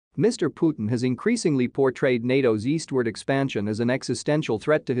Mr. Putin has increasingly portrayed NATO's eastward expansion as an existential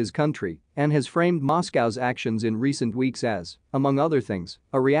threat to his country and has framed Moscow's actions in recent weeks as, among other things,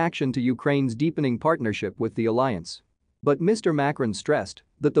 a reaction to Ukraine's deepening partnership with the alliance. But Mr. Macron stressed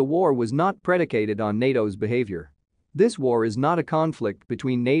that the war was not predicated on NATO's behavior. This war is not a conflict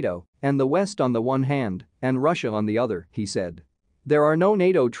between NATO and the West on the one hand and Russia on the other, he said. There are no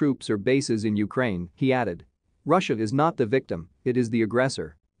NATO troops or bases in Ukraine, he added. Russia is not the victim, it is the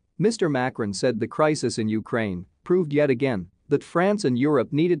aggressor. Mr. Macron said the crisis in Ukraine proved yet again that France and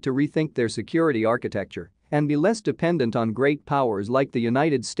Europe needed to rethink their security architecture and be less dependent on great powers like the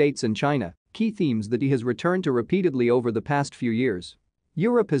United States and China, key themes that he has returned to repeatedly over the past few years.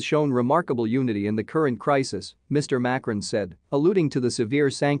 Europe has shown remarkable unity in the current crisis, Mr. Macron said, alluding to the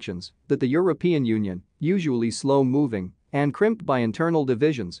severe sanctions that the European Union, usually slow-moving and crimped by internal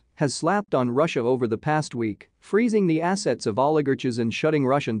divisions, has slapped on Russia over the past week, freezing the assets of oligarchs and shutting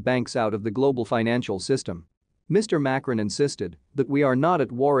Russian banks out of the global financial system. Mr. Macron insisted that we are not at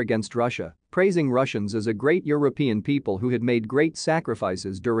war against Russia, praising Russians as a great European people who had made great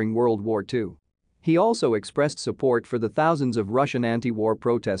sacrifices during World War II. He also expressed support for the thousands of Russian anti-war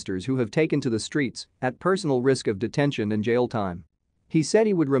protesters who have taken to the streets at personal risk of detention and jail time. He said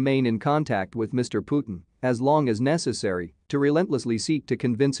he would remain in contact with Mr. Putin as long as necessary to relentlessly seek to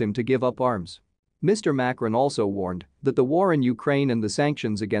convince him to give up arms. Mr. Macron also warned that the war in Ukraine and the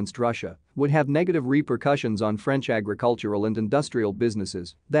sanctions against Russia would have negative repercussions on French agricultural and industrial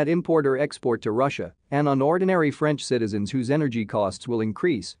businesses that import or export to Russia and on ordinary French citizens whose energy costs will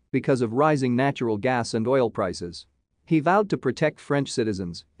increase because of rising natural gas and oil prices. He vowed to protect French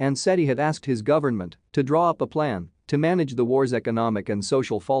citizens and said he had asked his government to draw up a plan to manage the war's economic and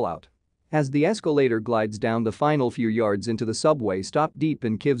social fallout. As the escalator glides down the final few yards into the subway stop deep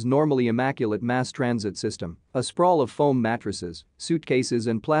in Kyiv's normally immaculate mass transit system, a sprawl of foam mattresses, suitcases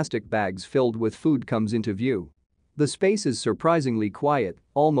and plastic bags filled with food comes into view. The space is surprisingly quiet,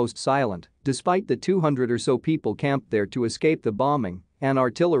 almost silent, despite the 200 or so people camped there to escape the bombing and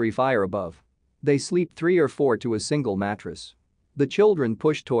artillery fire above. They sleep 3 or 4 to a single mattress. The children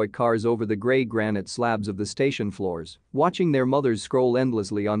push toy cars over the gray granite slabs of the station floors, watching their mothers scroll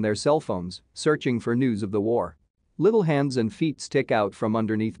endlessly on their cell phones, searching for news of the war. Little hands and feet stick out from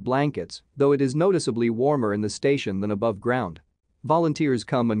underneath blankets, though it is noticeably warmer in the station than above ground. Volunteers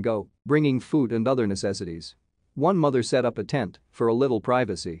come and go, bringing food and other necessities. One mother set up a tent for a little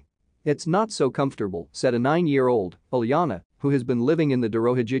privacy. "It's not so comfortable," said a 9-year-old, Ulyana, who has been living in the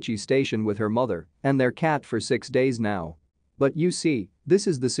Dorohedjichi station with her mother and their cat for 6 days now. "But you see, this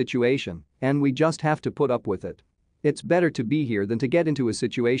is the situation, and we just have to put up with it. It's better to be here than to get into a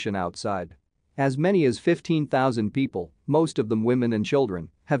situation outside." As many as 15,000 people, most of them women and children,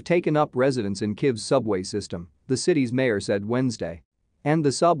 have taken up residence in Kyiv's subway system, the city's mayor said Wednesday. And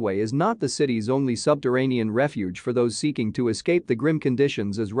the subway is not the city's only subterranean refuge for those seeking to escape the grim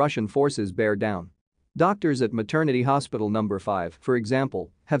conditions as Russian forces bear down. Doctors at Maternity Hospital No. 5, for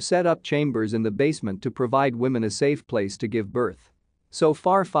example, have set up chambers in the basement to provide women a safe place to give birth. So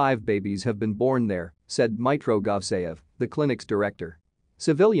far 5 babies have been born there, said Dmytro Govseyev, the clinic's director.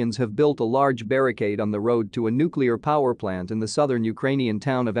 Civilians have built a large barricade on the road to a nuclear power plant in the southern Ukrainian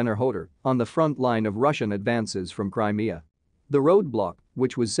town of Enerhodar, on the front line of Russian advances from Crimea. The roadblock,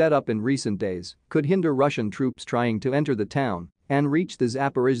 which was set up in recent days, could hinder Russian troops trying to enter the town and reach the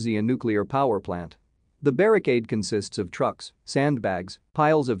Zaporizhzhia nuclear power plant. The barricade consists of trucks, sandbags,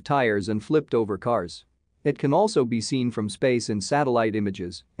 piles of tires and flipped-over cars. It can also be seen from space in satellite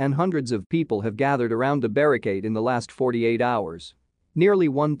images, and hundreds of people have gathered around the barricade in the last 48 hours. Nearly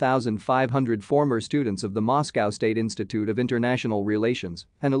 1,500 former students of the Moscow State Institute of International Relations,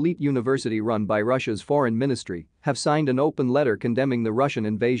 an elite university run by Russia's foreign ministry, have signed an open letter condemning the Russian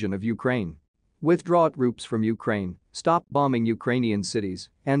invasion of Ukraine. Withdraw troops from Ukraine, stop bombing Ukrainian cities,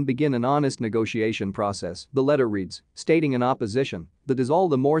 and begin an honest negotiation process, the letter reads, stating an opposition that is all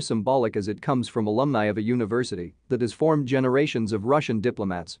the more symbolic as it comes from alumni of a university that has formed generations of Russian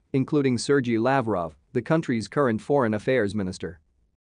diplomats, including Sergey Lavrov, the country's current foreign affairs minister.